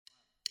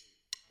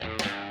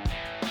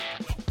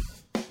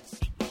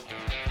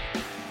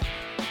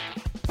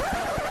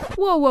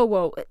Whoa, whoa,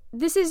 whoa.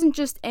 This isn't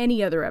just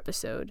any other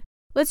episode.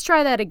 Let's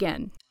try that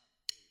again.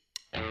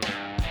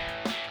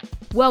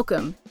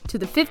 Welcome to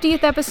the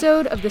 50th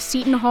episode of the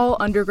Seton Hall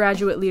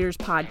Undergraduate Leaders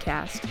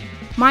Podcast.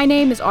 My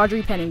name is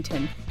Audrey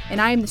Pennington,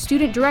 and I am the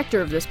student director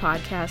of this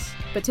podcast,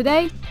 but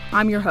today,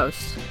 I'm your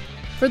host.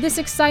 For this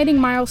exciting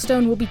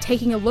milestone, we'll be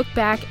taking a look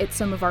back at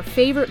some of our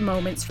favorite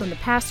moments from the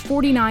past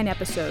 49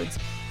 episodes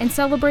and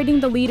celebrating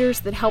the leaders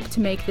that helped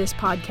to make this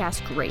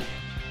podcast great.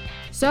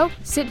 So,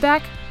 sit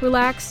back,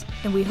 relax,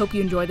 and we hope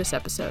you enjoy this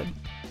episode.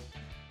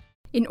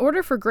 In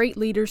order for great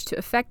leaders to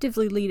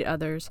effectively lead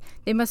others,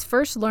 they must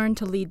first learn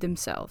to lead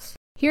themselves.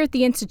 Here at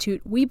the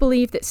Institute, we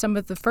believe that some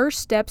of the first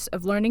steps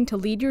of learning to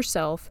lead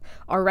yourself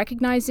are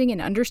recognizing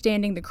and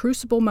understanding the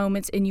crucible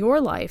moments in your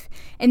life,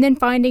 and then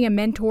finding a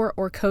mentor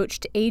or coach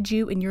to aid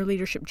you in your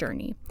leadership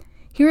journey.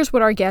 Here's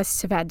what our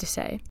guests have had to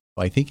say.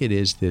 I think it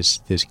is this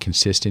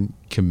consistent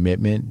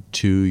commitment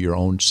to your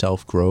own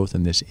self-growth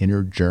and this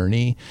inner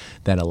journey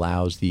that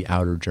allows the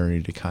outer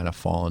journey to kind of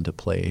fall into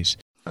place.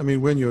 I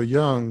mean, when you're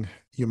young,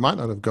 you might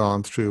not have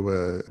gone through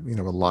a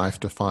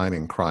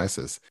life-defining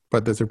crisis,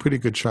 but there's a pretty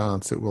good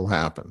chance it will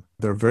happen.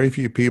 There are very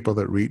few people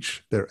that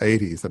reach their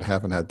 80s that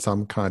haven't had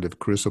some kind of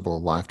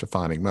crucible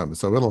life-defining moment,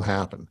 so it'll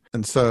happen.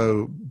 And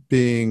so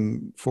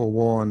being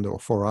forewarned or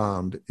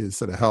forearmed is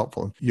sort of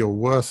helpful. Your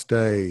worst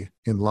day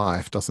in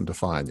life doesn't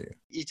define you.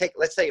 You take,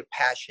 let's say, a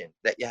passion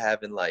that you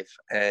have in life,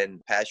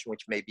 and passion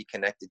which may be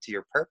connected to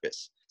your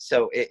purpose.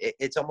 So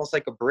it's almost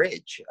like a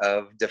bridge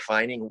of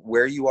defining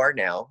where you are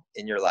now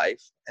in your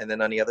life, and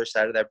then on the other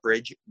side of that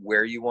bridge,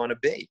 where you want to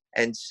be.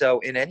 And so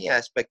in any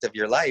aspect of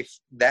your life,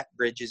 that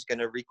bridge is going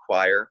to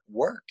require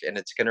work, and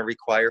it's going to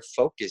require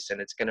focus, and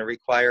it's going to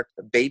require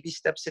baby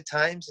steps at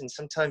times, and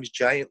sometimes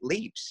giant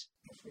leaps.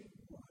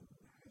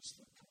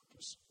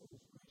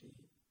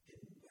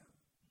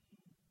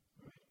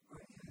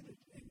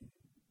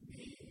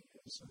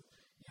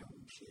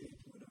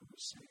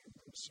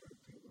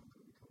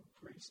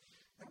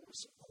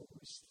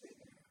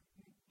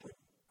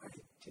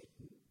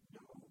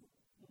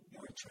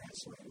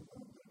 Translated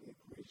all the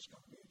English,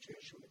 got me a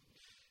Jesuit,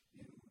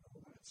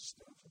 all that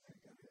stuff, and I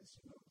got his,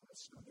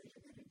 let's not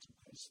even get into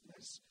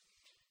business.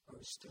 I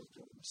was still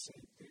doing the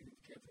same thing of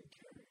giving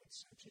carry,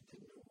 except you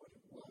didn't know what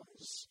it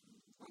was.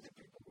 Other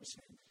people were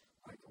saying,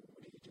 Michael, what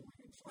are you doing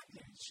in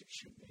finance? You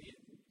should be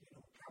in,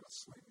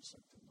 counseling or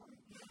something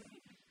like that.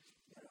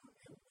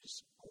 It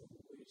was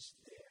always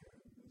there.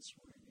 That's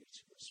why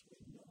each of us, we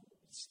know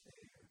it's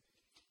there.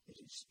 It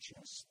is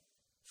just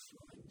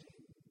finding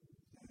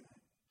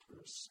that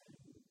person.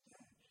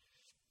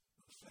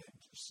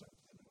 Something,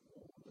 and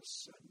all of a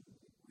sudden we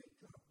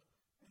wake up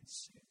and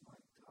say, my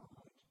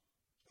God,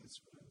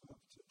 that's what I love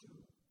to do.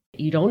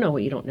 You don't know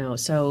what you don't know.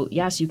 So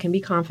yes, you can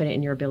be confident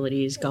in your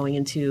abilities going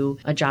into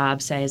a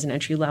job, say as an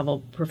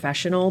entry-level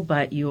professional,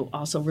 but you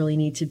also really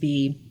need to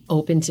be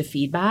open to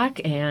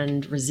feedback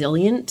and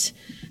resilient,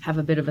 have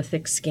a bit of a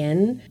thick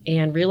skin,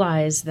 and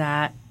realize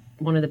that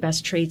one of the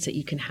best traits that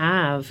you can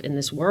have in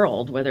this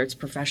world, whether it's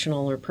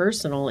professional or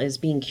personal, is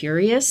being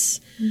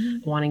curious,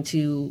 wanting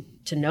to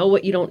know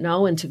what you don't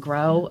know and to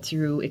grow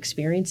through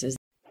experiences.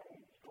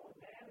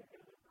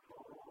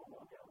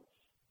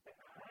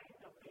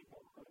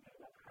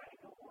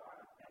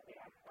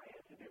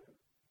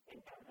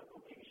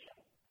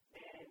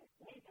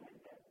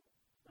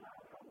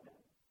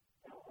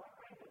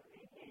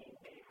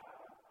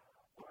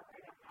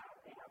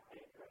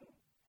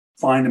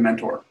 Find a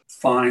mentor.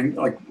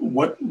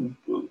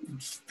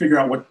 Figure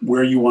out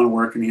where you want to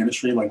work in the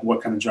industry, like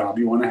what kind of job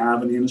you want to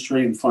have in the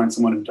industry, and find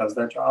someone who does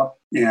that job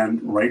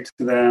and write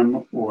to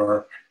them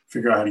or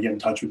figure out how to get in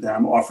touch with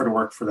them, offer to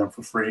work for them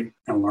for free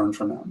and learn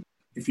from them.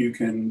 If you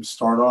can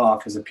start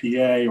off as a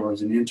PA or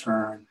as an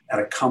intern at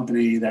a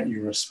company that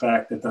you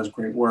respect that does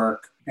great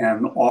work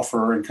and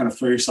offer and kind of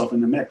throw yourself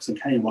in the mix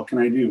and, hey, what can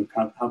I do?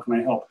 How can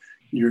I help?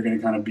 You're going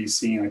to kind of be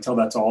seen. I tell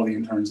that to all the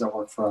interns that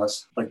work for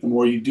us. Like the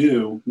more you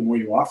do, the more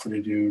you offer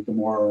to do, the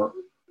more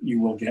you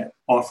will get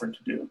offered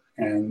to do.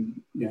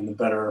 And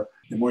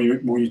the more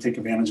you take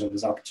advantage of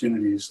those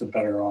opportunities, the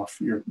better off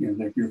your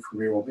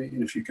career will be.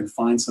 And if you can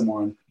find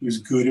someone who's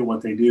good at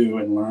what they do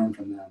and learn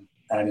from them,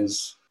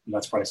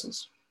 that's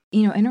priceless.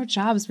 In our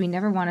jobs, we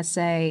never want to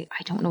say,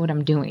 I don't know what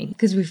I'm doing,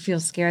 because we feel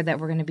scared that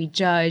we're going to be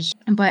judged.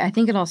 But I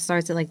think it all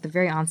starts at like the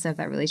very onset of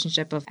that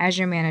relationship of, as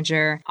your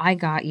manager, I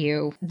got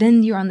you.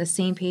 Then you're on the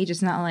same page.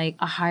 It's not like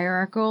a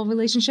hierarchical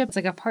relationship. It's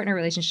like a partner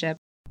relationship.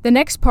 The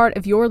next part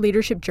of your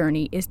leadership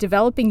journey is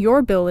developing your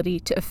ability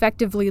to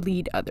effectively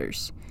lead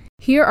others.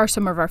 Here are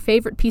some of our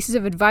favorite pieces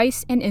of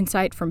advice and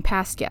insight from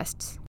past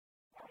guests.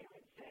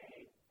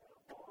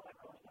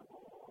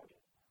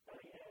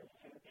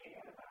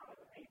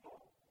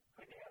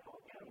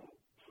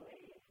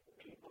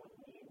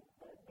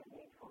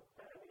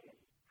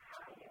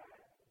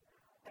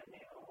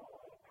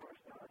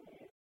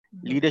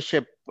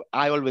 Leadership,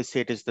 I always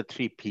say it is the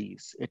 3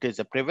 Ps. It is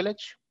a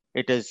privilege,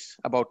 it is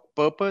about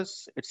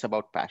purpose, it's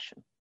about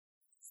passion.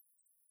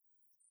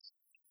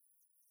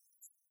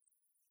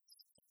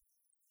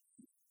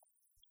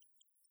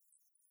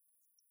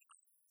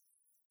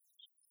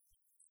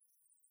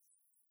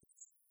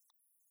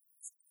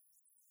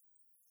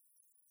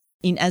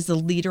 And as a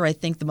leader, I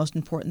think the most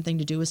important thing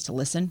to do is to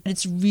listen. And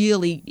it's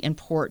really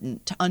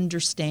important to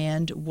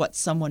understand what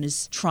someone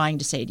is trying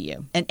to say to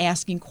you and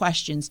asking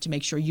questions to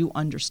make sure you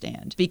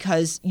understand,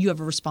 because you have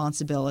a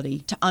responsibility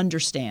to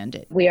understand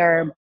it. We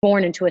are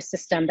born into a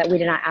system that we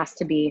did not ask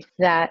to be,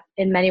 that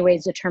in many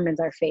ways determines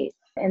our fate.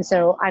 And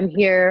so I'm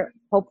here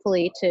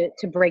hopefully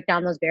to break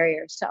down those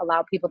barriers, to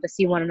allow people to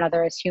see one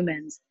another as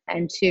humans,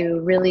 and to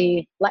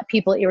really let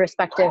people,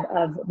 irrespective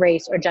of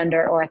race or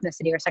gender or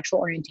ethnicity or sexual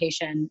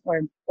orientation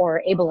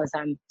or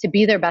ableism, to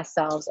be their best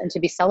selves and to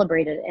be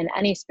celebrated in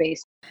any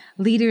space.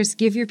 Leaders,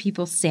 give your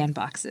people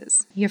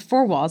sandboxes. You have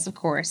 4 walls, of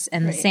course,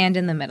 and the sand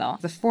in the middle.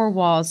 The 4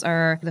 walls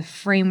are the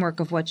framework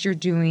of what you're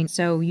doing.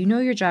 So you know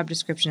your job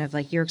description of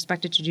like, you're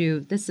expected to do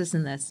this, this,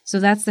 and this. So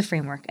that's the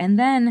framework. And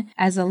then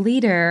as a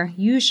leader,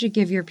 you should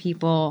give your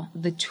people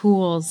the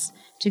tools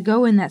to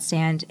go in that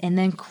sand and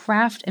then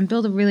craft and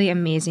build a really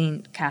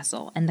amazing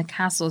castle. And the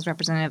castle is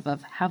representative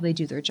of how they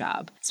do their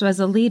job. So as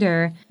a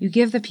leader, you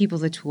give the people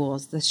the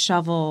tools, the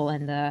shovel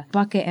and the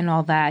bucket and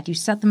all that. You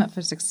set them up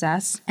for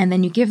success. And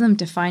then you give them a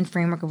defined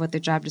framework of what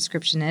their job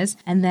description is.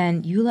 And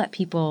then you let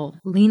people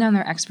lean on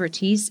their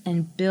expertise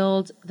and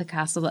build the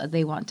castle that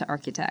they want to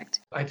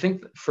architect. I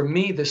think for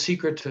me, the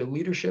secret to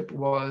leadership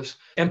was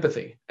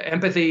empathy.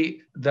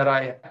 Empathy that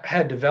I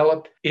had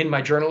developed in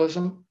my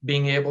journalism,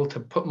 being able to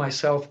put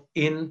myself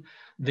in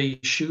the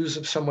shoes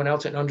of someone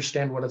else and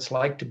understand what it's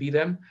like to be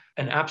them.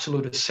 An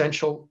absolute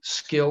essential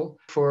skill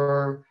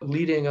for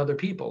leading other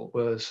people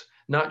was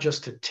not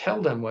just to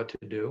tell them what to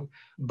do,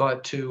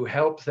 but to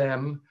help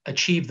them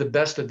achieve the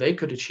best that they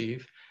could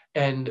achieve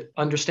and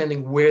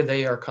understanding where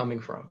they are coming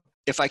from.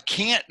 If I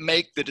can't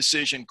make the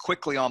decision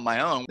quickly on my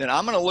own, then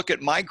I'm going to look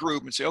at my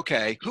group and say,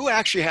 okay, who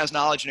actually has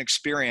knowledge and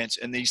experience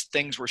in these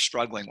things we're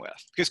struggling with?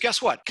 Because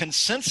guess what?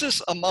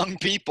 Consensus among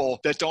people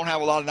that don't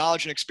have a lot of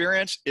knowledge and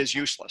experience is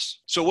useless.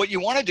 So what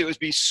you want to do is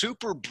be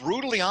super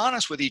brutally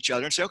honest with each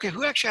other and say, okay,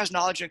 who actually has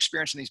knowledge and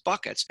experience in these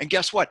buckets? And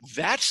guess what?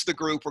 That's the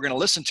group we're going to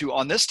listen to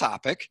on this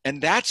topic.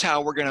 And that's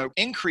how we're going to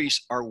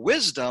increase our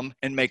wisdom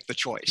and make the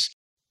choice.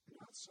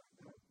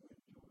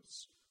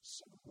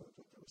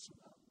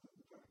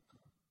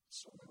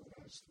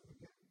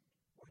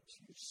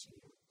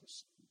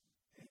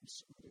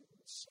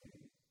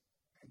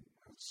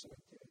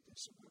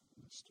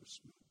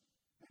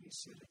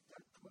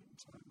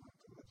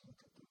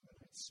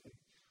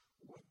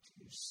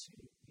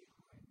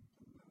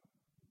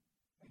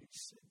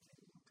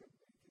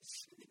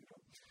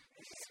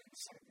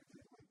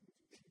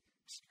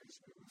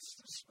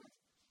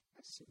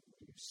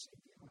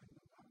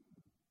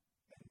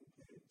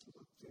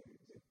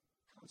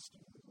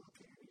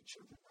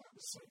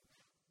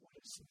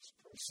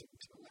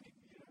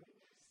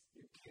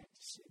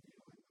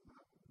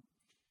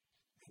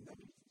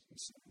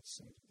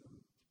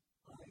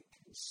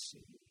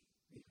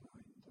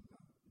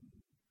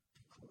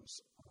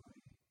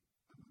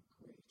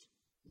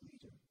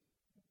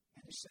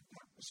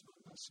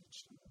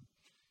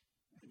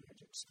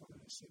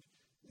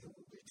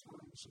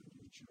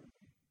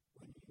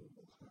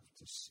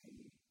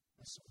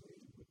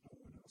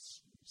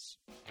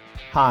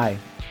 Hi,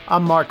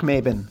 I'm Mark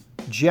Mabin,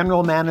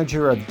 General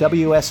Manager of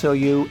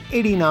WSOU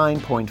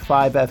 89.5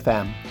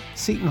 FM,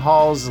 Seton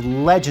Hall's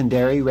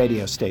legendary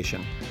radio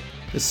station.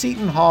 The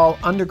Seton Hall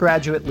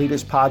Undergraduate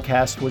Leaders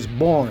Podcast was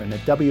born at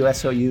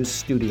WSOU's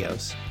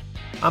studios.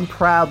 I'm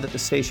proud that the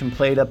station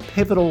played a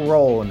pivotal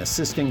role in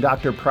assisting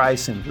Dr.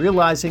 Price in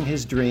realizing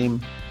his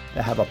dream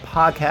to have a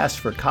podcast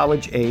for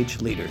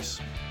college-age leaders.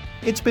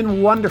 It's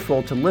been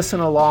wonderful to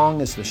listen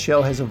along as the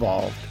show has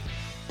evolved.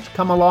 It's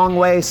come a long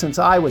way since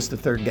I was the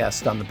third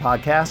guest on the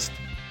podcast.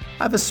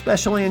 I've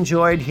especially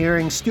enjoyed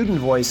hearing student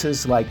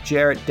voices like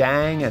Jarrett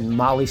Dang and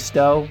Molly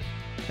Stowe,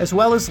 as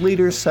well as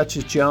leaders such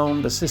as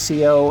Joan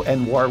Basicio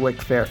and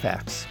Warwick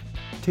Fairfax.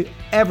 To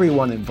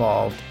everyone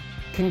involved,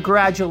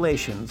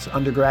 congratulations,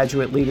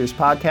 Undergraduate Leaders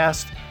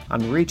Podcast,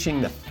 on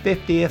reaching the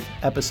 50th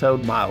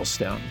episode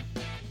milestone.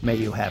 May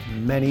you have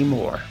many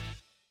more.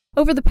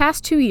 Over the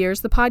past 2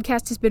 years, the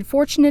podcast has been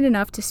fortunate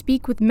enough to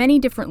speak with many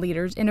different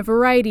leaders in a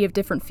variety of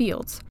different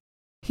fields.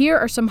 Here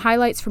are some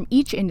highlights from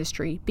each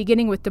industry,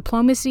 beginning with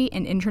diplomacy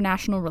and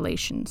international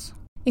relations.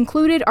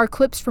 Included are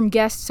clips from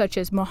guests such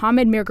as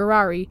Mohammad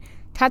Mirgarari,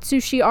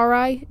 Tatsushi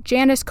Arai,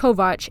 Janice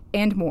Kovac,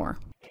 and more.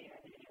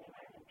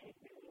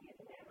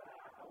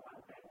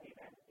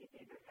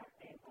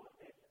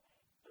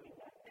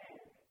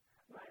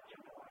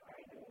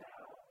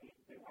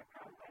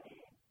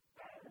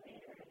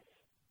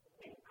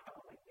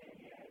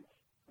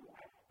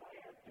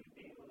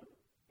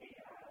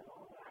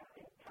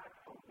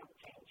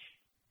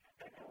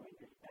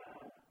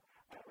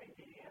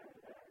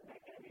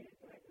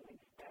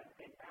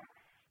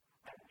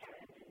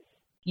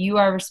 You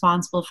are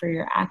responsible for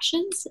your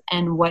actions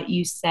and what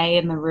you say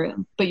in the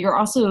room, but you're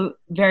also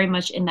very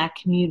much in that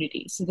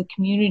community. So the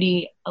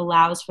community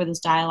allows for this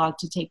dialogue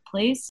to take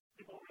place.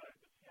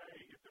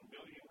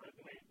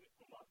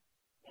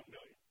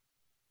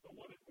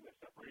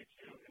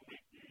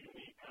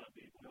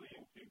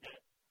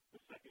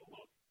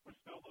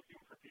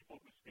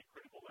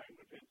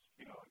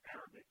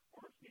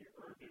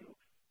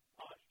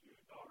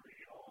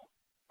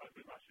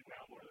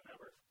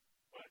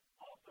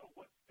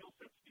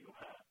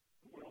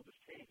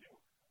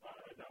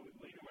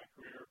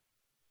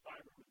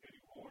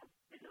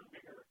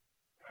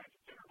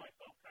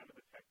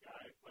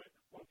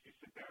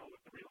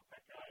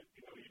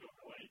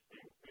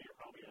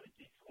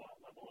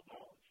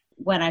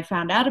 when I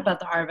found out about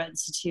the Arva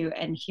Institute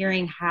and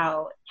hearing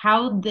how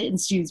the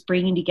Institute's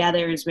bringing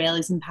together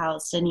Israelis and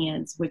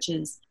Palestinians, which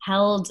has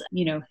held,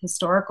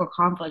 historical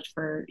conflict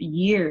for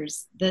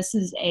years,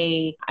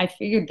 I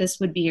figured this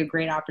would be a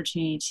great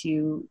opportunity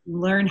to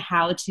learn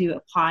how to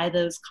apply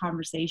those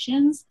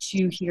conversations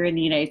to here in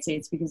the United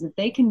States, because if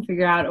they can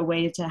figure out a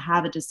way to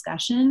have a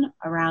discussion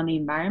around the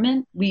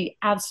environment, we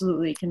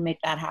absolutely can make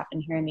that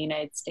happen here in the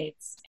United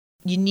States.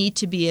 You need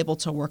to be able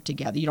to work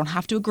together. You don't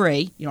have to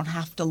agree. You don't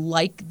have to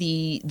like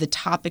the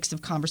topics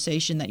of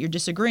conversation that you're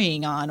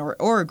disagreeing on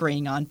or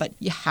agreeing on, but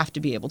you have to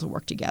be able to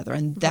work together.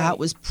 And that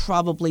was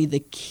probably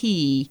the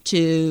key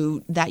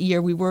to that year.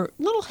 We were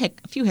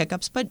a few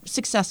hiccups, but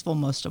successful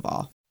most of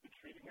all.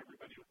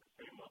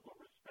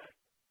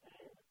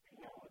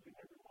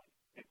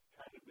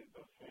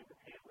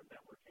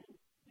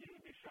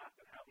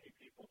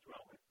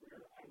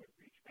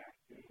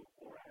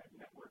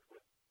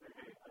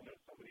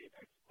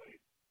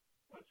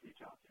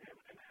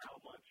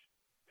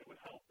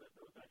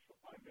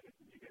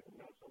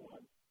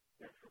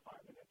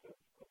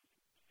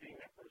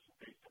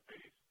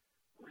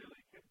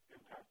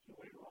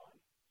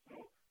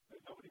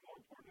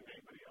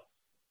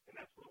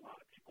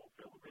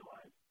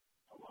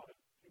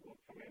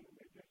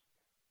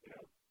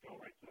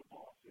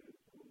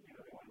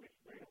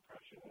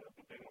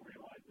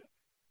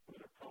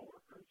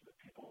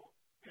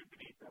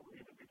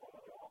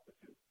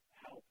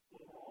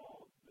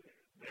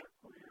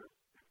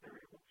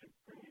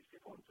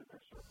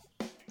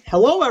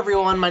 Hello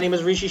everyone, my name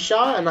is Rishi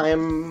Shah and I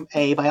am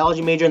a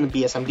biology major in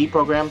the BSMD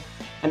program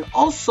and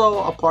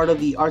also a part of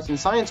the Arts and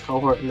Science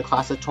cohort in the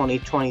class of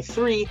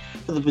 2023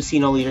 for the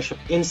Buccino Leadership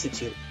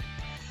Institute.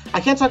 I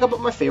can't talk about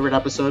my favorite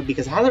episode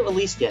because it hasn't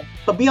released yet,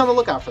 but be on the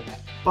lookout for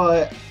that.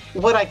 But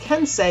what I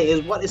can say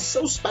is what is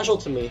so special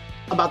to me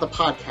about the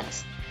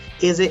podcast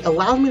is it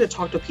allows me to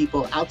talk to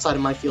people outside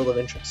of my field of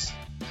interest.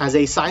 As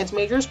a science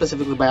major,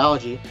 specifically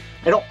biology,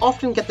 I don't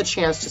often get the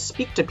chance to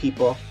speak to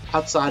people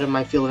outside of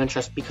my field of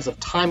interest because of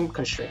time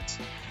constraints.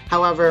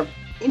 However,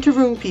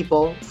 interviewing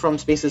people from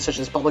spaces such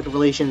as public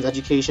relations,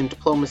 education,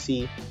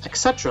 diplomacy,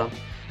 etc.,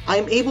 I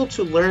am able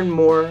to learn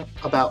more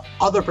about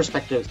other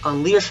perspectives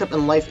on leadership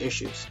and life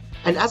issues.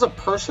 And as a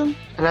person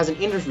and as an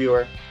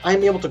interviewer, I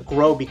am able to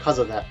grow because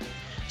of that.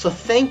 So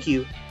thank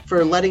you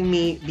for letting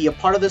me be a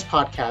part of this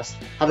podcast.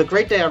 Have a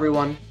great day,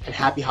 everyone, and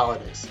happy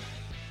holidays.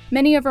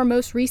 Many of our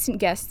most recent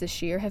guests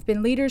this year have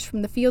been leaders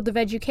from the field of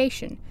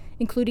education,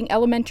 including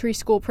elementary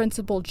school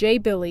principal Jay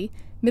Billy,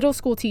 middle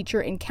school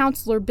teacher and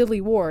counselor Billy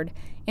Ward,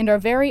 and our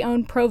very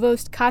own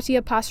provost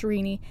Katia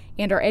Passerini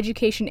and our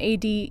education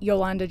AD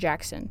Yolanda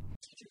Jackson.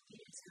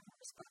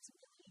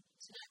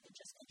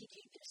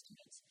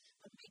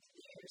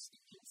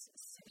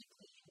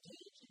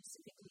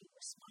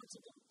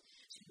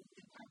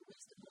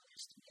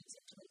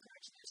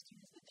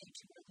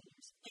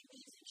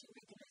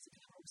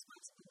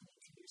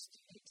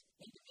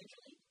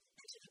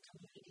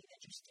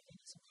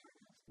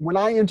 When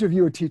I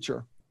interview a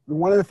teacher,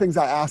 one of the things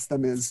I ask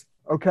them is,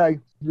 okay,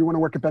 you want to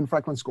work at Ben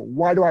Franklin School.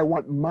 Why do I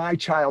want my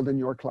child in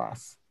your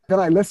class? Then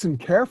I listen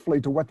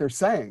carefully to what they're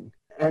saying.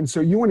 And so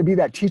you want to be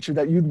that teacher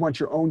that you'd want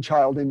your own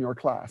child in your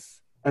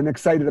class and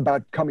excited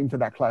about coming to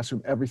that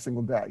classroom every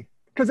single day.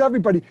 Because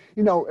everybody,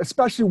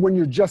 especially when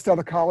you're just out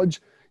of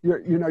college,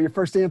 your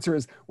first answer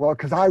is, well,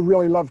 because I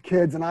really love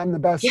kids and I'm the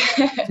best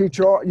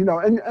teacher,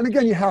 and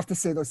again, you have to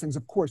say those things,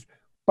 of course.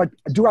 But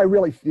do I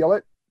really feel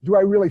it?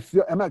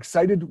 Am I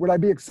excited? Would I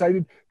be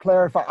excited,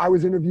 Claire, if I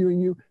was interviewing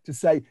you to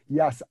say,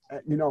 yes,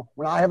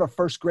 when I have a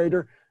first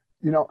grader,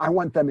 I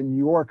want them in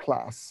your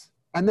class.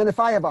 And then if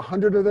I have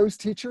 100 of those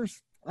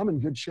teachers, I'm in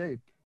good shape.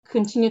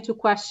 Continue to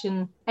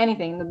question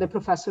anything that the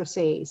professor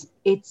says.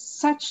 It's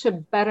such a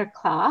better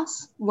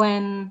class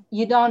when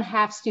you don't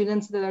have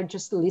students that are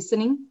just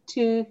listening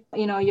to,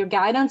 your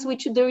guidance,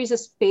 which there is a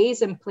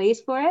space and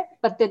place for it,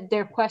 but that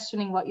they're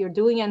questioning what you're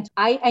doing. And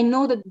I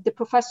know that the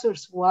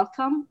professors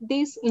welcome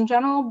this in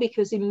general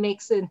because it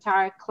makes the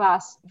entire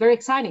class very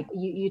exciting.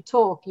 You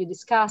talk, you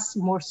discuss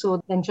more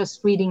so than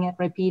just reading and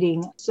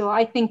repeating. So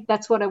I think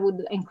that's what I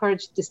would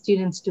encourage the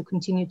students to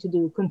continue to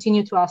do,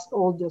 continue to ask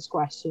all those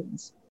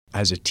questions.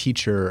 As a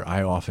teacher,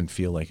 I often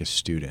feel like a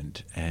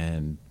student,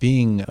 and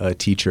being a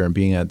teacher and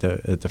being at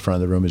the front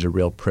of the room is a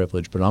real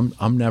privilege. But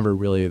I'm never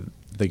really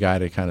the guy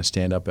to kind of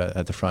stand up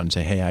at the front and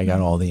say, hey, I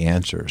got all the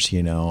answers.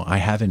 I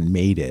haven't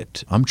made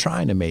it. I'm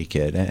trying to make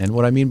it. And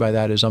what I mean by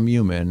that is I'm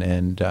human.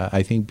 And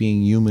I think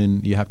being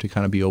human, you have to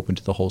kind of be open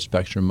to the whole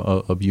spectrum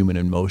of human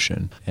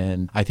emotion.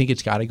 And I think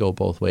it's got to go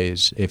both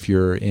ways. If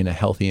you're in a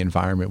healthy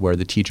environment where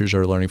the teachers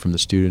are learning from the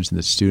students and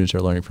the students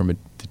are learning from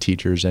the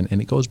teachers, and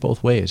it goes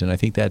both ways. And I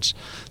think that's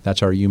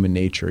our human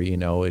nature.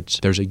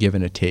 There's a give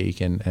and a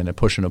take and a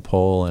push and a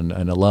pull and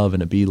a love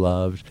and a be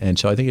loved. And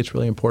so I think it's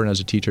really important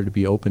as a teacher to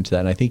be open to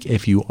that. And I think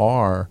if you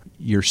are,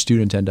 your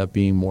students end up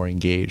being more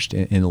engaged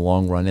in the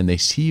long run, and they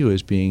see you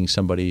as being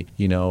somebody,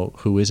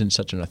 who isn't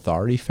such an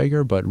authority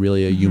figure, but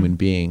really a human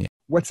being.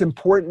 What's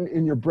important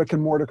in your brick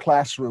and mortar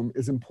classroom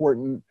is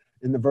important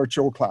in the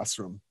virtual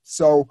classroom.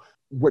 So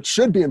what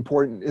should be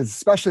important is,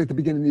 especially at the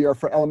beginning of the year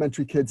for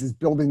elementary kids, is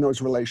building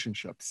those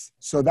relationships.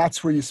 So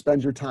that's where you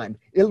spend your time.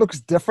 It looks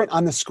different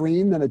on the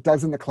screen than it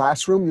does in the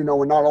classroom. You know,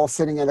 we're not all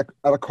sitting at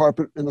a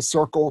carpet in a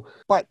circle,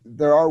 but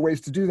there are ways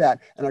to do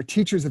that. And our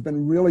teachers have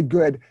been really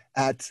good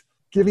at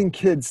giving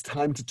kids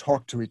time to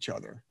talk to each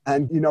other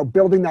and, you know,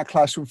 building that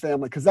classroom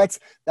family, because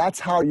that's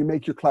how you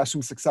make your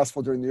classroom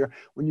successful during the year.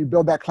 When you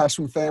build that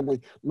classroom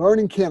family,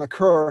 learning can't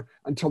occur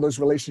until those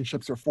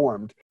relationships are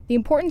formed. The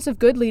importance of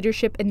good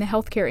leadership in the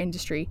healthcare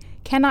industry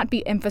cannot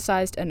be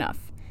emphasized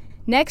enough.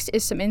 Next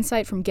is some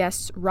insight from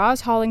guests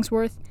Roz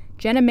Hollingsworth,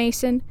 Jenna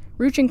Mason,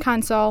 Ruchin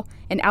Kansal,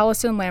 and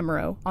Allison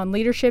Lamoureux on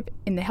leadership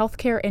in the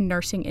healthcare and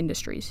nursing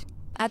industries.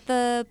 At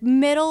the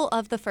middle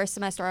of the first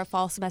semester, our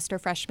fall semester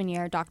freshman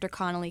year, Dr.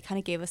 Connolly kind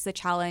of gave us the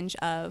challenge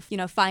of,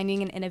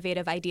 finding an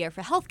innovative idea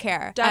for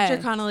healthcare.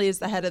 Dr. Connolly is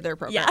the head of their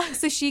program. Yeah,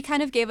 so she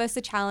kind of gave us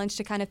the challenge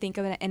to kind of think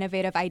of an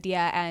innovative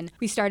idea, and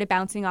we started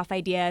bouncing off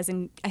ideas,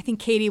 and I think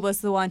Katie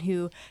was the one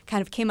who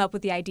kind of came up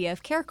with the idea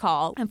of Care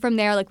Call. And from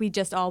there, we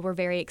just all were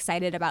very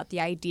excited about the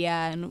idea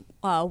and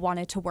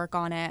wanted to work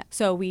on it.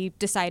 So we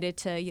decided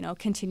to,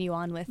 continue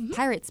on with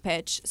Pirate's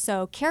Pitch.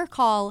 So Care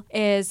Call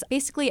is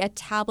basically a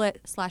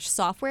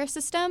tablet/software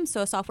system,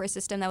 so a software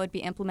system that would be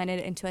implemented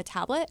into a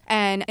tablet,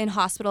 and in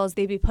hospitals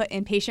they'd be put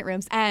in patient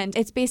rooms, and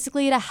it's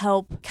basically to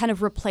help kind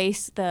of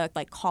replace the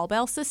call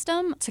bell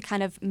system to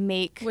kind of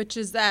make, which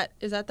is that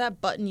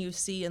button you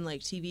see in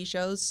TV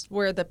shows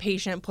where the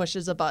patient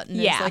pushes a button.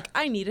 Yeah, it's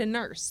I need a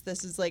nurse.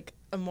 This is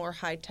a more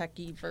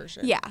high-techy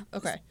version. Yeah.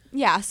 Okay.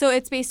 Yeah, so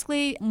it's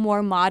basically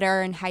more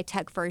modern,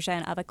 high-tech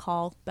version of a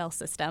call bell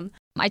system.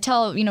 I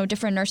tell,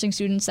 different nursing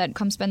students that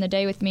come spend the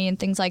day with me and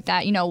things like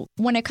that,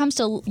 when it comes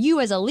to you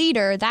as a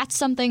leader, that's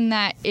something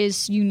that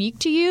is unique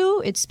to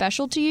you. It's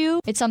special to you.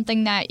 It's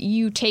something that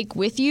you take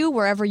with you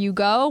wherever you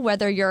go,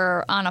 whether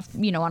you're on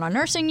a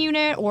nursing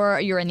unit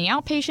or you're in the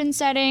outpatient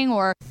setting,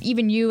 or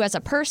even you as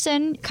a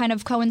person kind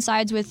of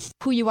coincides with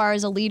who you are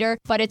as a leader.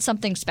 But it's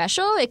something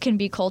special. It can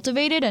be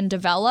cultivated and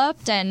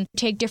developed and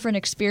take different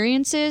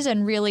experiences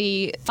and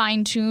really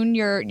fine tune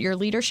your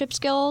leadership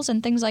skills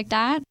and things like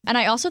that. And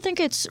I also think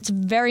it's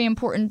very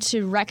important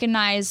to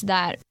recognize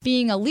that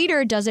being a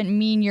leader doesn't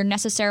mean you're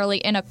necessarily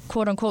in a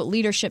quote unquote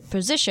leadership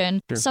position.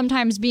 Sure.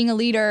 Sometimes being a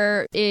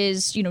leader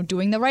is,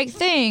 doing the right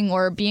thing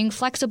or being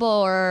flexible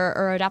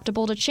or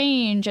adaptable to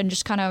change and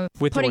just kind of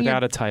with or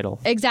without a title.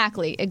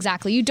 Exactly.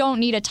 You don't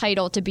need a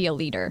title to be a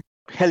leader.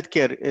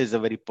 Healthcare is a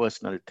very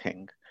personal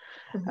thing.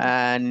 Mm-hmm.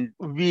 And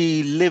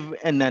we live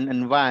in an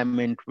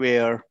environment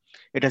where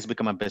it has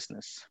become a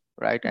business,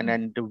 right? Mm-hmm.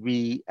 And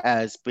we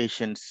as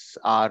patients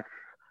are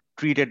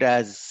treated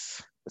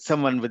as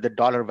someone with a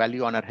dollar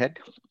value on our head.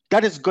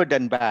 That is good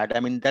and bad. I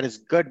mean, that is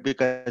good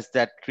because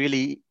that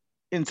really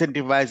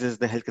incentivizes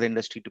the healthcare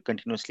industry to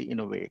continuously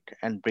innovate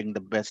and bring the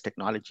best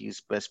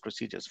technologies, best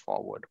procedures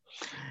forward.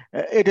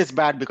 It is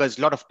bad because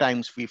a lot of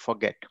times we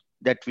forget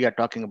that we are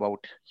talking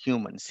about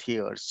humans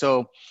here.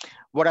 So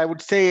what I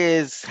would say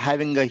is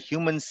having a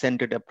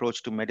human-centered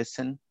approach to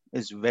medicine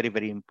is very,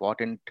 very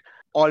important.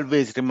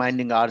 Always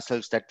reminding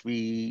ourselves that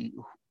we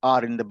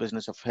are in the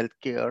business of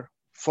healthcare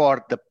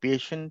for the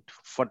patient,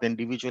 for the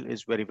individual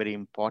is very, very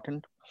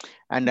important.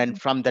 And then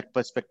from that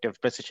perspective,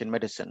 precision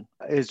medicine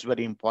is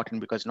very important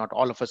because not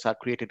all of us are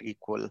created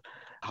equal.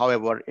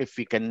 However, if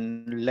we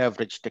can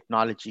leverage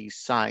technology,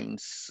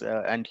 science,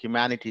 and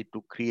humanity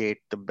to create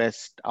the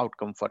best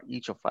outcome for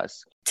each of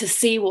us. To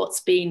see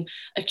what's been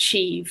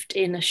achieved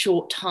in a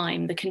short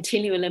time, the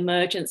continual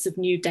emergence of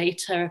new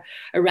data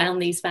around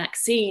these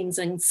vaccines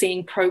and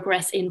seeing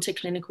progress into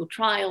clinical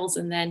trials,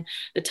 and then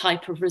the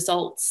type of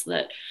results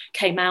that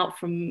came out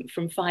from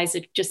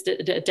Pfizer just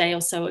a day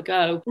or so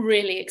ago,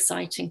 really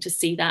exciting to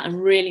see that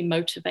and really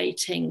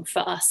motivating for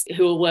us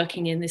who are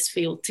working in this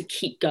field to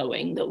keep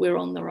going, that we're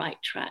on the right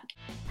track.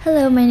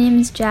 Hello, my name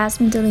is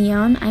Jasmine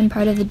DeLeon. I'm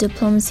part of the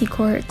Diplomacy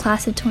Cohort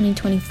class of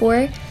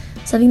 2024.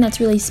 Something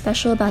that's really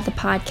special about the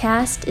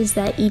podcast is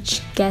that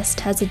each guest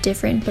has a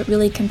different but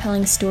really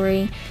compelling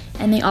story,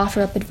 and they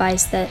offer up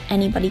advice that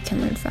anybody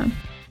can learn from.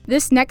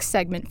 This next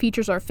segment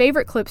features our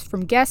favorite clips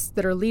from guests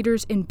that are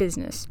leaders in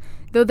business,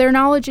 though their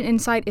knowledge and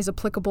insight is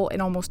applicable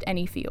in almost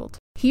any field.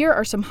 Here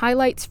are some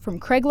highlights from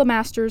Craig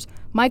LeMasters,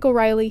 Michael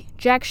Riley,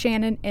 Jack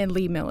Shannon, and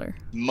Lee Miller.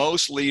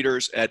 Most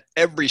leaders at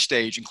every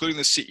stage, including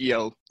the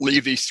CEO,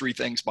 leave these three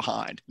things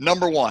behind.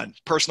 Number one,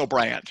 personal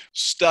brand.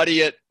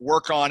 Study it,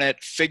 work on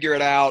it, figure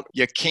it out.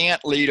 You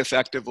can't lead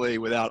effectively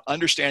without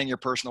understanding your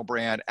personal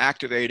brand,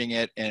 activating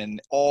it,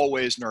 and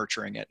always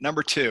nurturing it.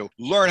 Number two,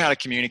 learn how to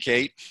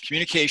communicate.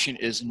 Communication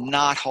is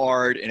not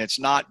hard, and it's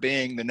not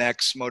being the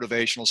next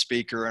motivational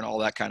speaker and all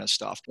that kind of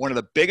stuff. One of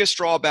the biggest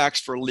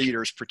drawbacks for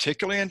leaders,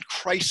 particularly in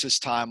crisis crisis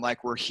time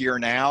like we're here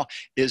now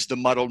is the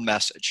muddled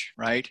message,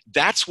 right?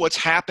 That's what's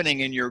happening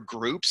in your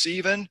groups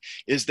even,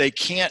 is they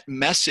can't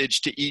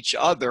message to each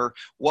other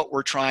what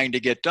we're trying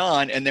to get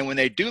done. And then when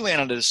they do land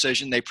on a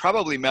decision, they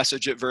probably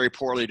message it very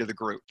poorly to the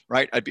group,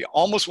 right? I'd be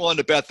almost willing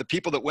to bet the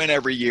people that win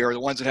every year are the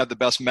ones that have the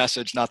best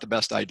message, not the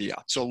best idea.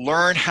 So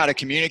learn how to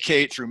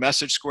communicate through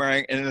message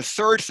squaring. And the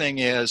third thing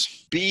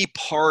is be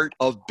part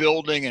of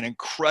building an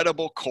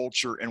incredible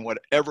culture in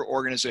whatever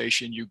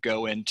organization you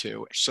go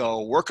into.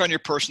 So work on your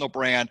personal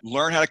brand,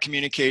 learn how to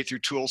communicate through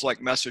tools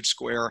like Message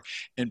Square,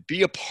 and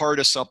be a part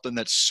of something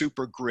that's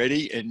super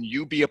gritty, and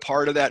you be a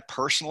part of that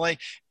personally.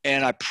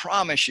 And I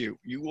promise you,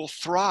 you will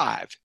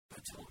thrive.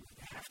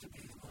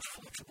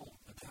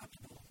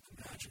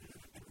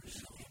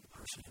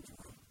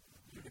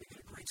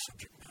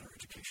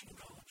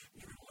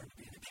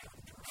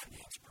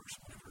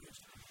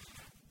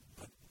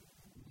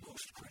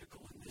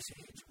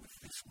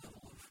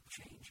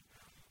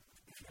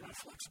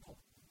 Flexible,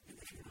 and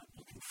if you're not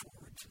looking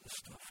forward to the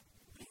stuff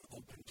being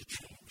open to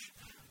change,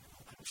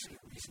 I don't see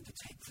a reason to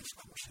take this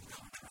course in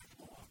contract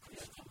law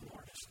because I'm an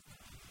artist.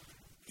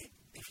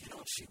 If you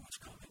don't see what's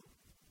coming,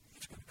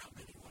 it's going to come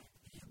anyway.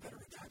 You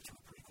better adapt to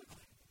it pretty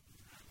quickly.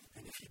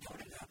 And if you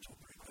don't adapt to it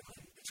pretty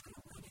quickly, it's going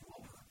to run you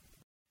over.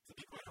 To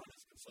be quite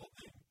honest,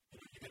 consulting,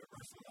 you get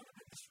immersed in a lot of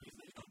industries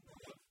that you don't know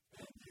of,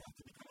 and you have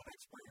to become an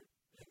expert in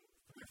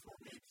 3 or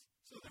 4 weeks.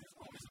 So there's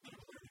always a bit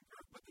of a learning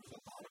curve, but there's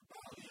a lot of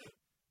value.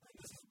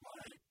 This is why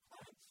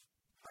clients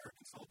hire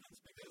consultants,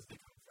 because they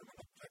come from an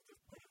objective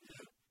point of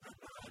view. They're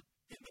not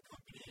in the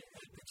company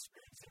and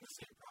experiencing the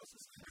same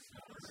processes. They're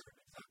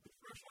exactly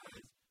fresh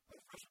eyes,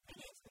 fresh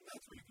opinions, and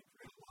that's where you can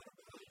create a lot of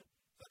value.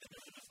 So I think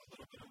there's just a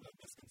little bit of a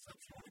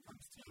misconception when it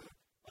comes to,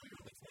 you're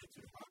only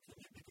 22, how can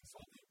you be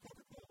consulting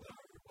Coca-Cola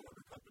or your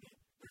water company?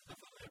 There's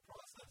definitely a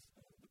process.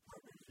 The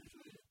partners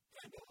usually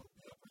handle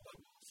the upper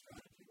level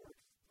strategy work.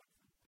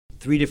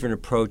 3 different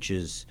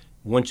approaches.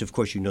 Once, of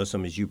course, you know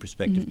some as you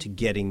perspective to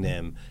getting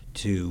them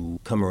to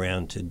come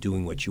around to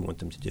doing what you want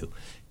them to do.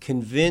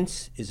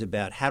 Convince is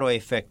about how do I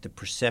affect the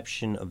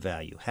perception of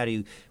value? How do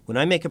you, when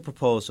I make a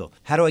proposal,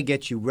 how do I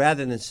get you,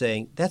 rather than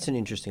saying, that's an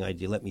interesting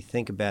idea, let me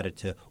think about it,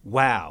 to,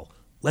 wow,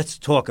 let's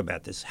talk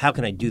about this. How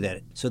can I do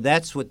that? So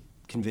that's what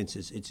Convince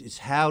is. It's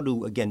how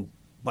to, again,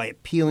 by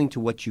appealing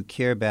to what you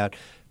care about,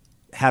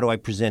 how do I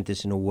present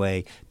this in a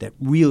way that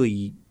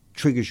really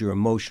triggers your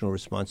emotional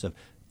response of,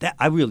 that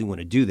I really want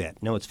to do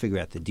that. Now let's figure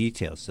out the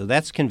details. So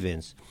that's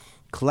Convince.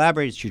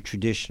 Collaborate is your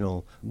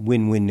traditional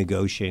win-win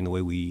negotiating, the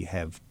way we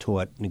have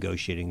taught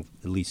negotiating,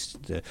 at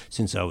least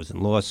since I was in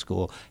law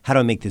school. How do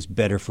I make this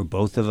better for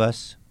both of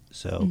us?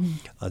 So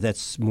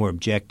that's more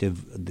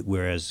objective,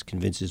 whereas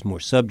Convince is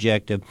more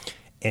subjective.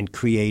 And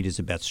Create is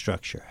about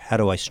structure. How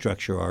do I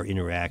structure our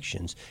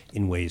interactions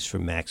in ways for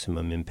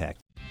maximum impact?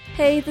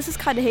 Hey, this is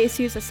Kata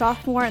Jesus, a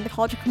sophomore in the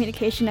College of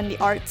Communication and the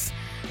Arts.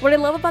 What I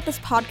love about this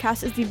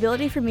podcast is the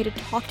ability for me to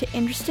talk to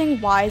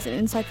interesting, wise,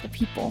 and insightful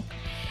people.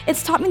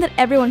 It's taught me that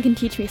everyone can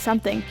teach me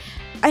something.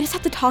 I just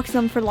have to talk to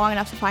them for long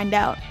enough to find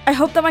out. I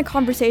hope that my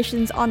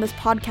conversations on this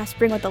podcast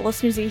bring what the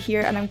listeners need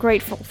here, and I'm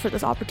grateful for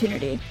this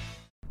opportunity.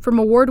 From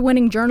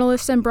award-winning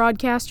journalists and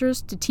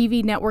broadcasters to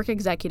TV network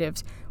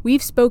executives,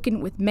 we've spoken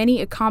with many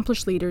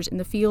accomplished leaders in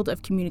the field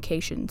of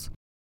communications.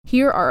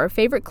 Here are our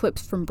favorite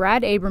clips from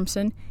Brad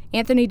Abramson,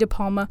 Anthony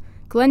DePalma,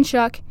 Glenn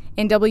Schuck,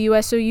 and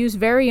WSOU's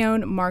very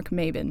own Mark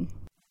Mabin.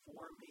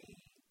 For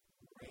me,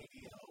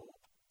 radio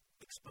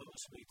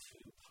exposed me to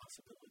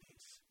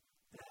possibilities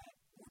that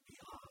were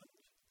beyond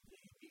the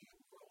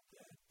immediate world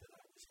that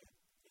I was in.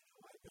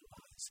 I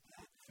realized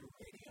that through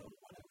radio,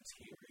 what I was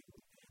hearing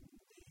in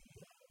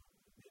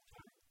the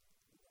entire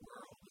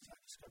world, as I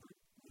discovered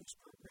news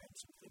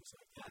programs and things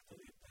like that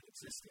that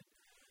existed,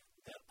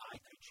 that I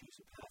could choose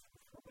a path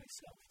for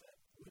myself that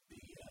would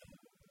be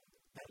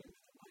better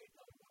than it might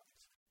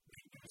otherwise.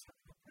 Radio is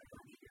having a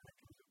priority here.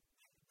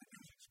 The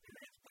news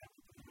experience, but I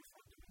would be more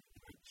fun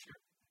to share.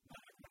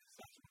 Not everyone is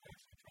actually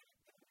trying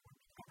to have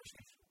a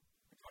conversation.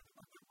 We talked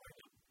about that right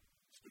now.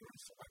 Student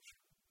selection,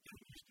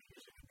 getting used to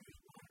using a news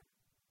wire.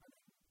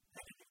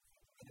 Editing.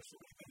 And there's so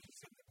many things you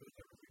said that goes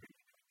there every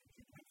week.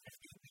 You can do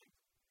 15 things.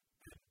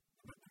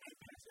 But the main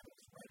thing I said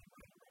was writing.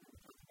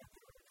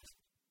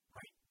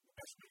 Right. The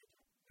best way to do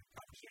it.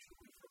 Conversation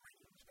with the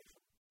radio.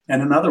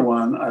 And another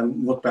one I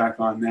look back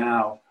on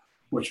now,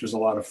 which was a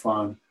lot of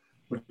fun,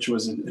 which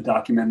was a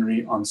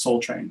documentary on Soul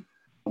Train,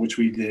 which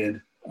we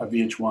did a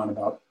VH1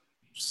 about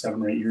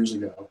 7 or 8 years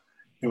ago.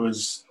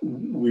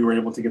 We were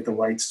able to get the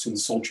rights to the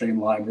Soul Train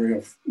library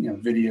of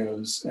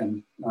videos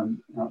and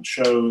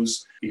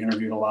shows. We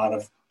interviewed a lot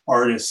of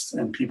artists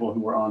and people who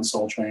were on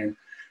Soul Train.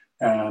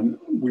 And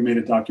we made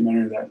a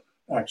documentary that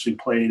actually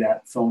played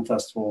at film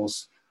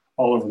festivals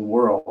all over the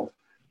world.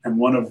 And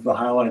one of the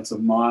highlights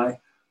of my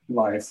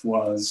life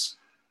was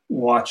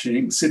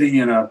sitting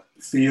in a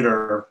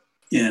theater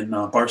in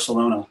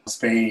Barcelona,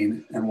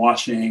 Spain, and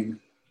watching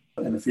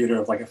in a theater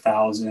of like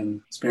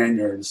 1,000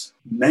 Spaniards.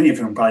 Many of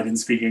them probably didn't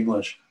speak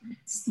English.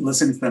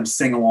 Listening to them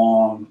sing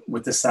along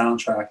with the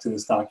soundtrack to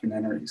this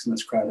documentaries in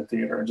this crowded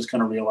theater, and just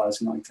kind of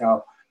realizing like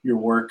how your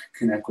work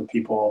connect with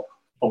people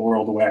a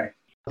world away.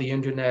 The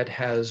internet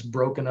has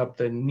broken up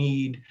the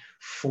need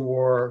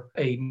for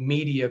a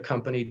media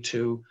company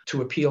to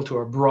appeal to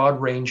a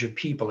broad range of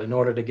people in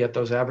order to get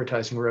those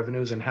advertising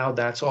revenues, and how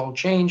that's all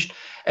changed.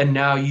 And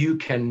now you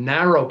can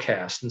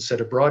narrowcast instead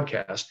of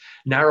broadcast,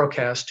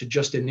 narrowcast to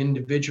just an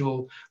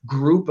individual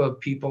group of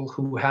people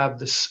who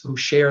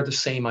share the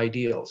same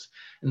ideals.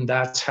 And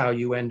that's how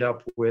you end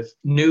up with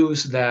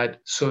news that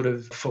sort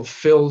of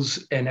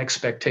fulfills an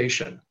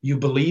expectation. You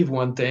believe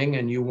one thing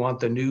and you want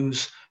the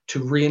news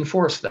to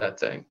reinforce that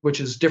thing, which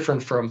is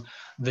different from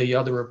the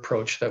other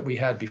approach that we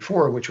had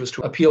before, which was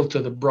to appeal to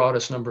the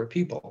broadest number of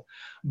people.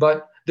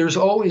 But there's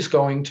always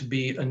going to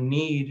be a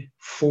need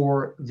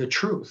for the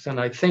truth. And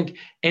I think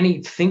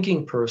any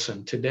thinking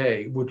person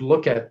today would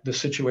look at the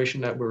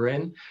situation that we're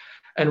in,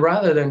 and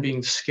rather than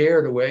being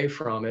scared away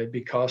from it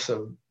because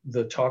of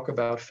the talk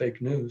about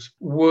fake news,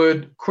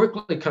 would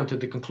quickly come to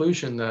the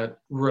conclusion that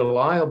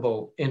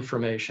reliable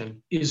information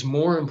is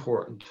more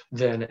important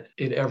than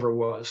it ever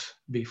was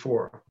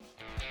before.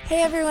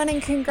 Hey everyone,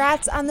 and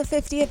congrats on the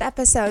 50th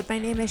episode. My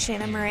name is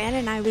Shannon Moran,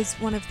 and I was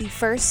one of the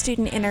first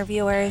student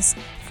interviewers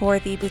for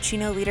the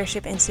Buccino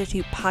Leadership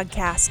Institute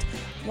podcast.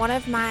 One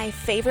of my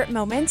favorite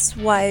moments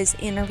was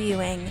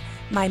interviewing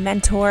my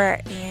mentor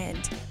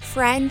and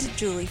friend,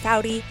 Julie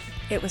Foudy.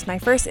 It was my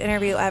first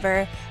interview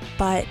ever,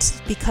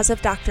 but because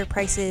of Dr.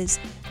 Price's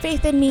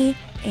faith in me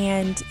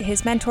and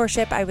his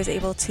mentorship, I was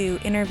able to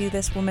interview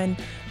this woman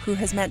who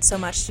has meant so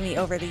much to me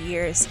over the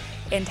years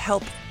and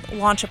help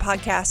launch a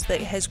podcast that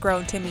has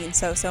grown to mean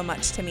so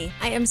much to me.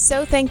 I am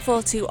so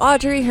thankful to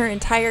Audrey, her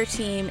entire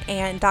team,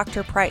 and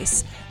Dr.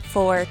 Price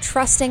for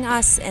trusting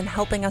us and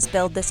helping us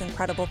build this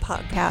incredible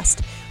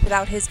podcast.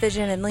 Without his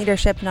vision and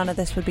leadership, none of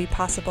this would be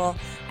possible.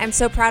 I'm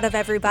so proud of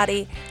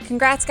everybody.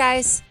 Congrats,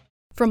 guys.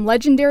 From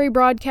legendary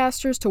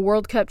broadcasters to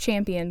World Cup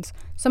champions,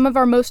 some of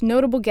our most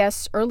notable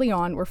guests early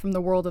on were from the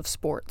world of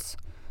sports.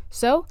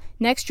 So,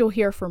 next you'll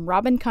hear from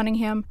Robin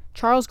Cunningham,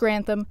 Charles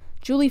Grantham,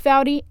 Julie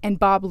Foudy, and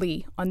Bob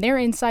Lee on their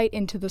insight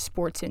into the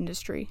sports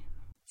industry.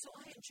 So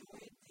I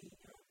enjoyed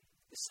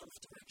the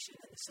self-direction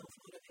and the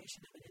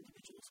self-motivation of an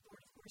individual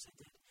sport. Of course I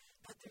did.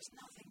 But there's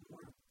nothing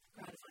more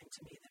gratifying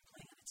to me than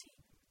playing on a team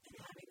and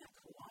having that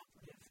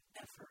cooperative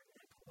effort,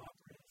 that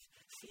cooperative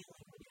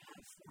feeling when you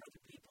have 4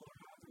 other people or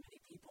however many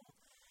people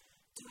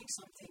doing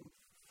something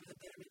for the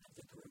betterment of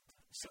the group.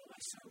 So I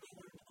certainly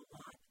learned a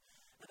lot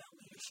about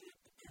leadership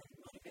and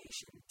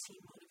motivation,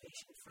 team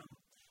motivation from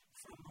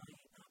my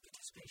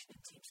participation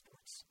in team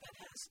sports.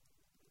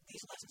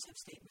 These lessons have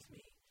stayed with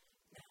me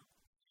now.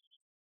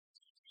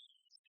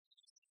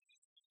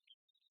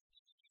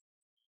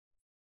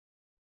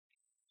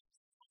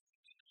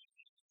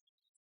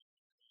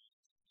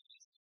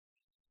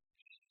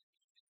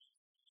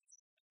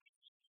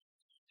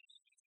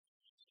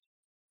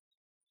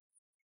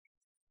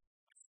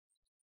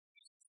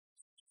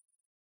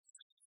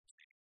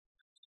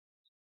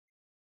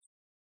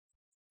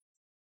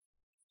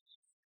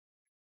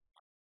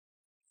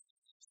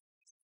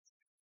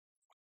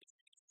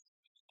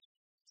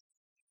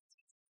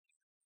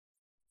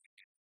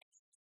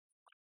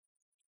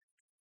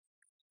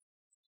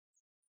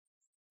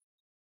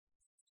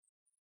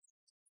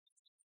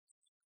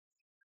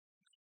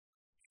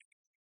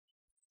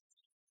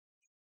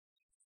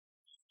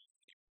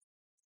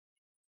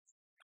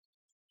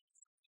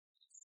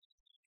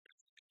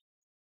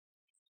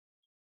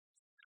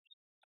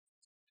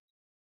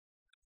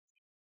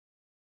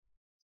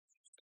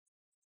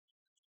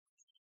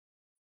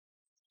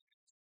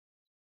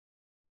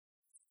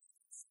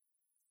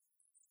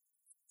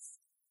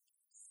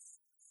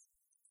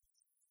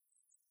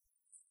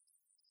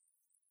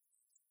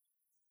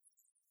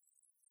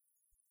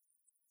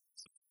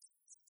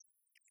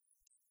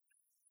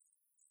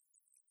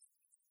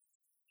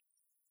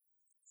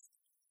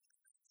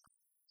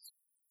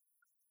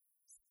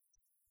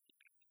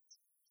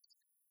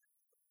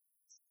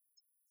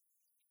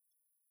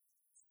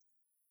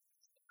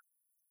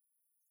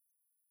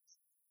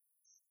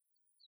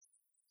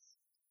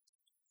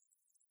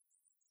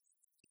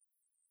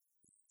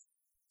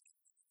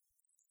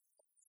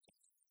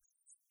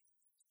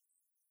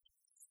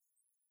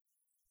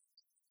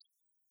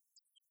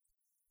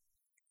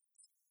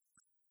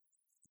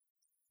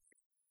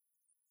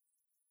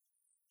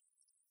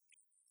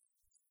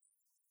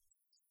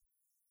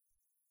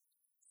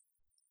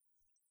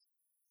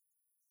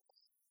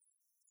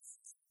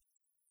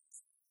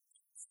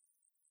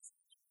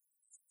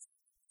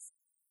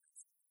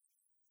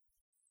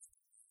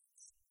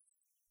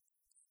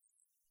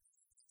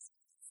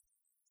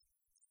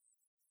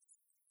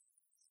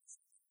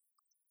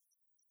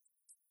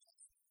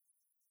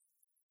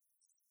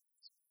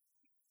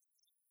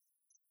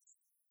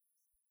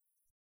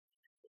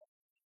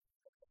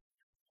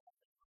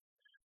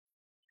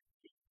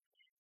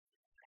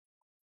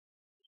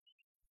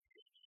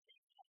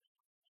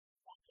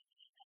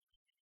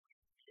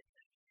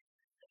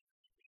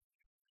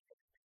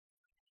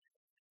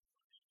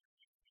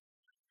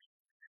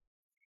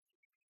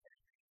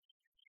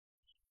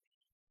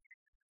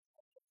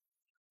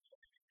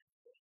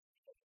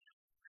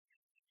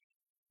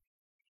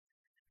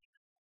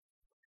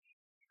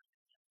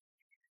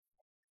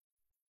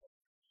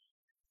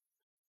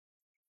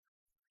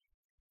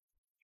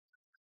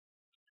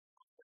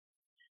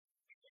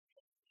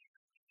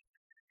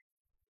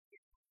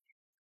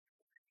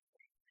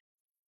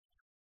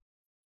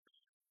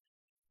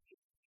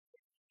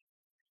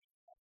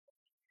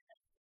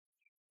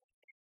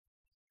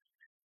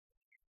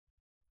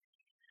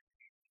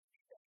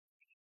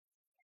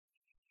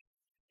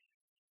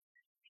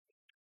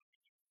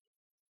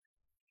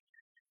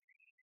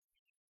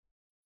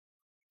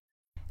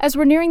 As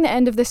we're nearing the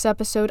end of this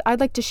episode, I'd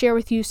like to share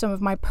with you some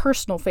of my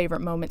personal favorite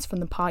moments from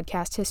the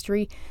podcast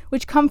history,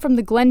 which come from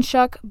the Glenn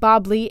Schuck,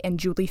 Bob Lee, and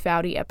Julie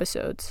Foudy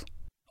episodes.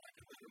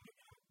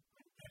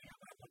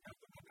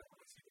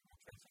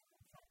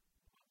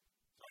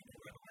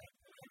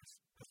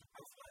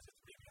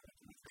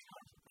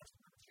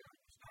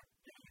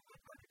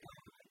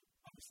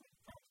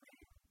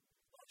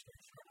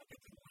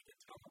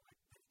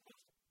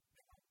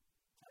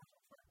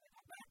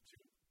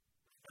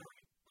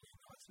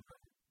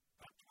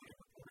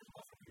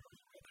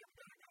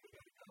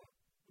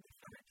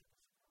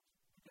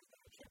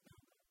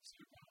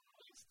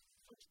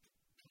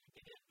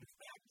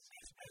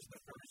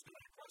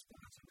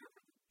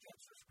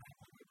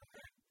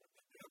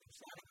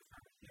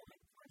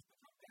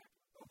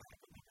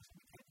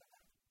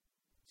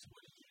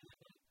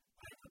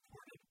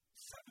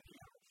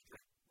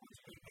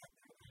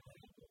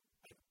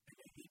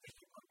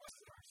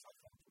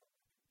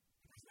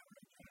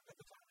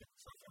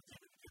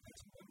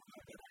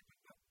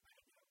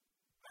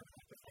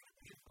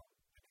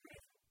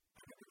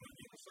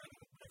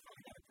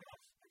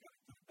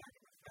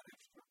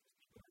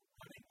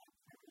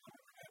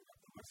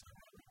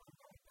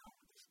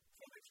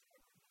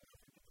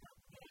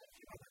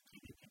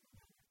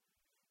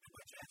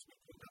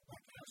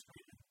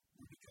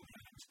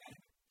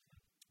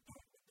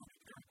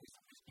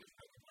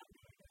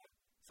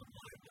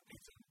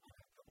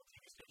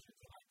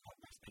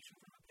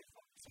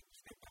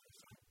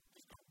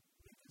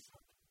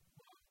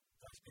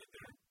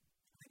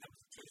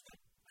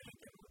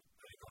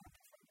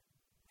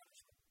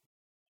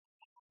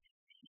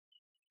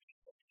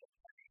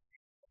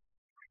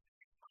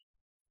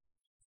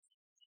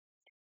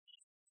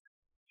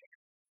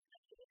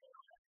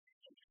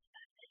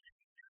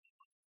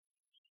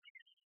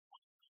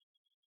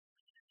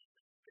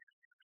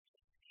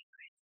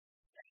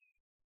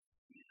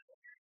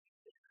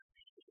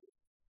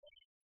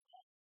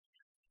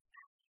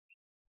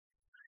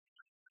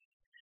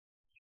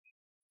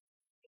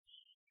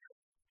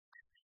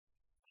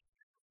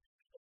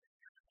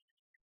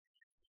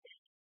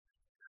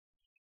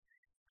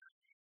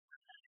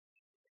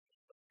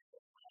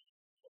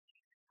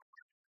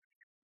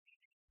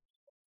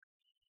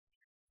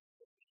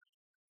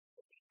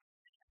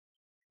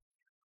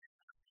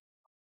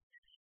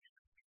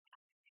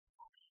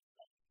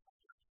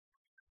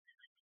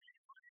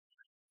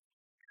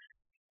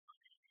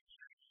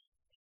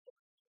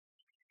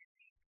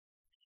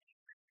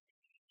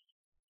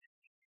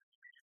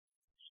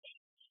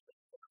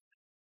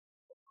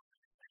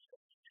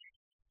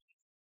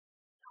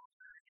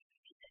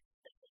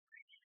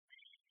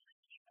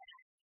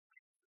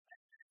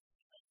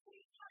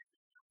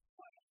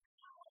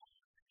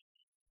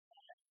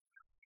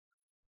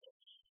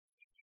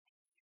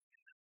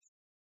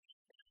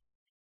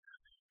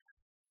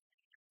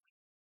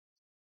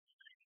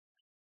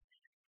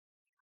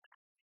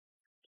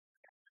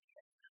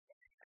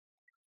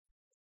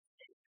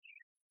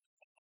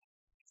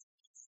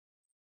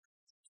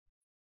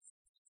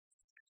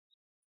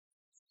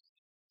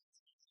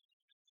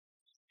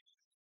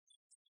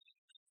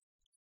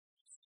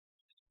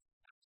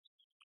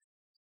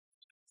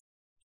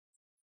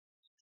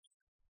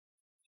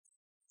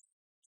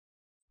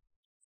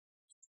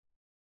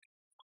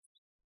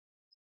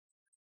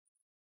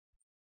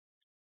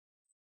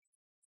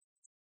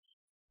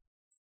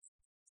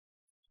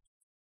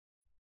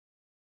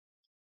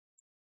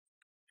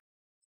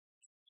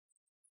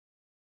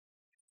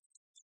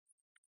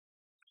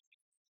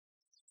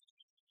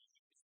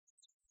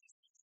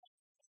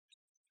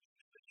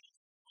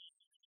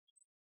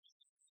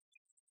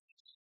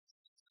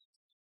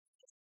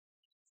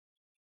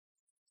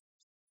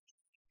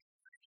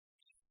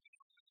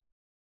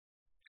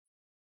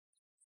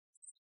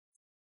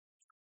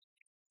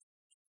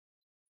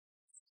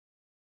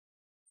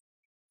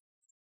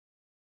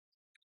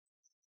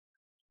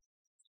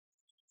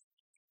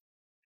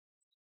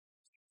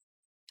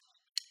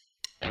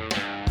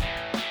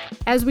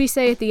 As we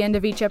say at the end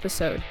of each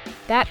episode,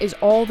 that is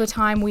all the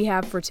time we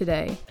have for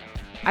today.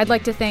 I'd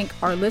like to thank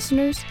our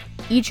listeners,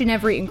 each and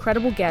every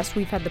incredible guest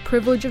we've had the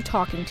privilege of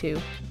talking to,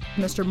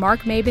 Mr. Mark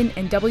Mabin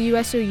and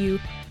WSOU,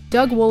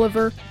 Doug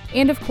Wooliver,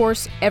 and of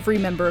course, every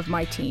member of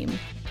my team.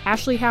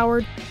 Ashley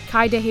Howard,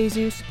 Kai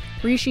DeJesus,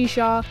 Rishi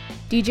Shah,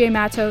 DJ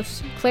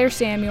Matos, Claire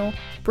Samuel,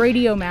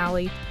 Brady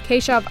O'Malley,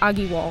 Keshav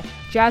Agiwal,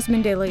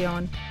 Jasmine De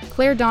Leon,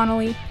 Claire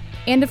Donnelly,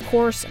 and of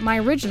course, my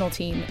original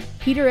team,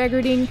 Peter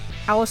Eggerding,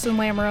 Allison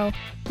Lamoureux,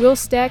 Will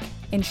Steck,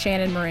 and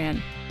Shannon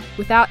Moran.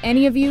 Without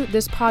any of you,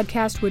 this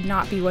podcast would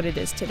not be what it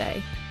is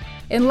today.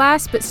 And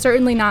last but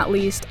certainly not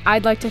least,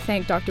 I'd like to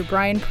thank Dr.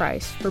 Brian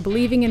Price for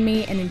believing in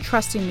me and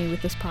entrusting me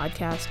with this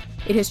podcast.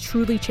 It has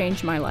truly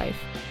changed my life.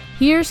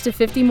 Here's to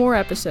 50 more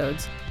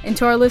episodes, and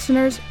to our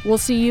listeners, we'll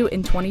see you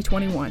in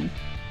 2021.